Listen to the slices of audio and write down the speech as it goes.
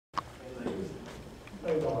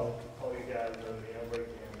All you guys know me, I'm Ray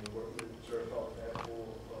Campbell, work with the sheriff's office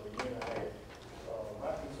for a year and a half.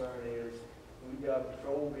 My concern is, we've got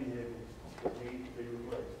patrol vehicles that need to be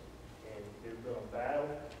replaced. And there's been a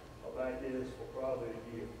battle about this for probably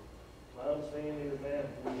a year. My understanding is now,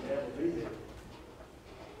 we have a vehicle,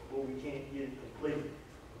 but we can't get it completed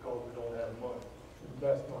because we don't have money.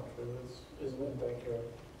 That's not true. It's been taken care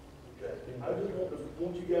of. Okay. I just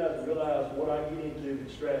want you guys to realize what I get into and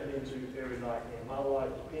strap into every night, and my life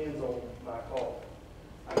depends on my car.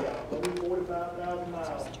 I got 145,000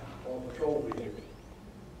 miles on a patrol vehicle.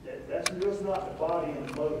 That's just not the body and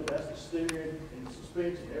the motor, that's the steering and the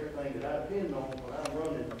suspension, everything that I depend on when I'm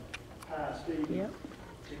running high speed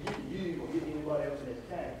to get to you or get anybody else in this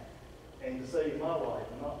tank, and to save my life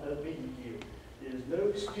and not let me be killed. There's no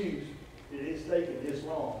excuse that it's taken this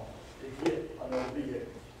long to get another vehicle.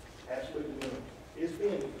 Absolutely none.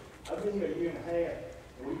 I've been here a year and a half,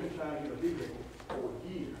 and we've been trying to get a vehicle for a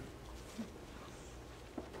year.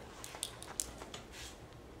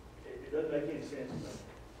 It doesn't make any sense to me.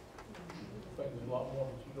 I think there's a lot more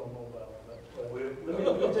that you don't know about that. Well,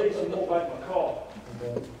 let me tell you some more about my car.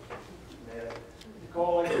 Okay. Now, the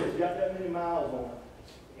car has got that many miles on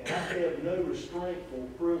it, and I have no restraint for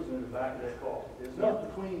prison in the back of that car. There's nothing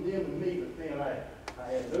between them and me but thin air.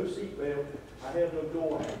 I have no seat belt. I have no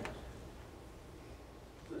door handles.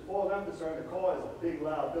 So as far as I'm concerned, the car is a big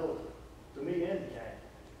liability to me and the county.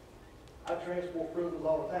 I transport prisoners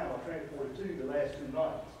all the time. I transported two the last 2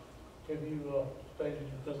 nights. Have you stated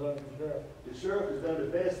your concern to the sheriff? The sheriff has done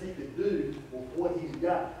the best he could do with what he's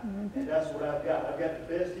got, and that's what I've got. I've got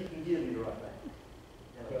the best he can give me right now,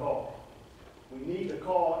 and a car. We need a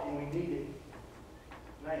car, and we need it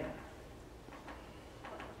now.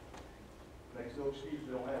 Makes no excuse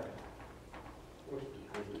we don't have it. What's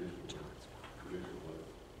the issue?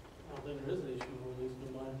 I don't think there is an issue with releasing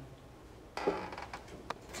the money.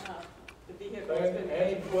 The vehicle has been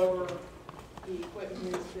paid for, the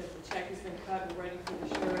equipment has been, the check has been cut, we're waiting for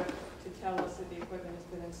the sheriff to tell us that the equipment has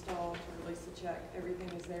been installed to release the check. Everything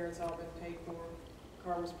is there, it's all been paid for. The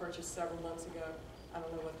car was purchased several months ago. I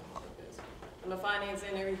don't know what the hell it is. And the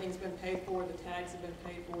financing, everything's been paid for, the tags have been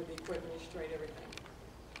paid for, the equipment is straight, everything.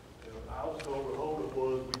 I was told the holdup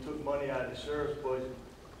was we took money out of the sheriff's budget,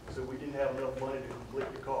 so we didn't have enough money to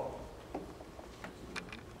complete the car.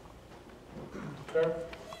 Sheriff?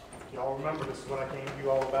 Y'all remember this is what I came to you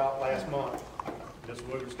all about last month. This is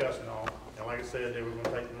what we were discussing on. And like I said, they were going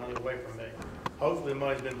to take the money away from me. Hopefully the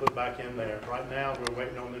money's been put back in there. Right now, we're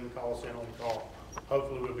waiting on them to call us in on the car.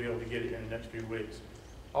 Hopefully we'll be able to get it in the next few weeks.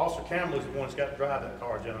 Officer Campbell is the one that's got to drive that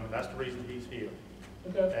car, gentlemen. That's the reason he's here.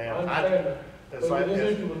 Okay, And I understand that. It's But like,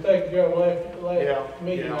 this issue was taken care of last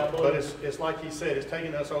meeting, I but believe. it's like he said, it's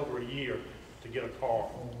taken us over a year to get a car.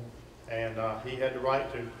 And he had the right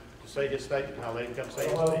to say his statement, and I'll let him come say I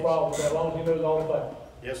his don't have a piece. problem with that, as long as he knows all about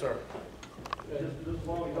it. Yes, sir. Just as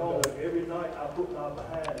long as y'all know, every night I put my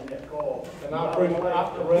behind in that car. And I appreciate,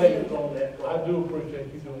 Ray, on that car. I do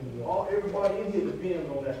appreciate you doing your job. Everybody in here depends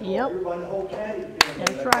on that car. Yep. Everybody in the whole county depends on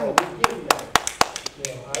That's that car. right. We're getting that.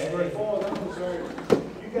 Yeah, I And agree. as far as I'm concerned,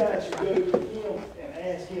 you guys should go to him and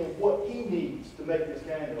ask him what he needs to make this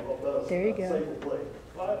county a There you go. safer place.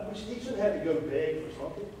 He shouldn't have to go beg for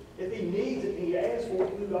something. If he needs it and he asks for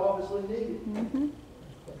it, he obviously needs it.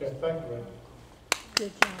 Okay, thank you, Ray.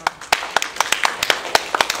 Good job.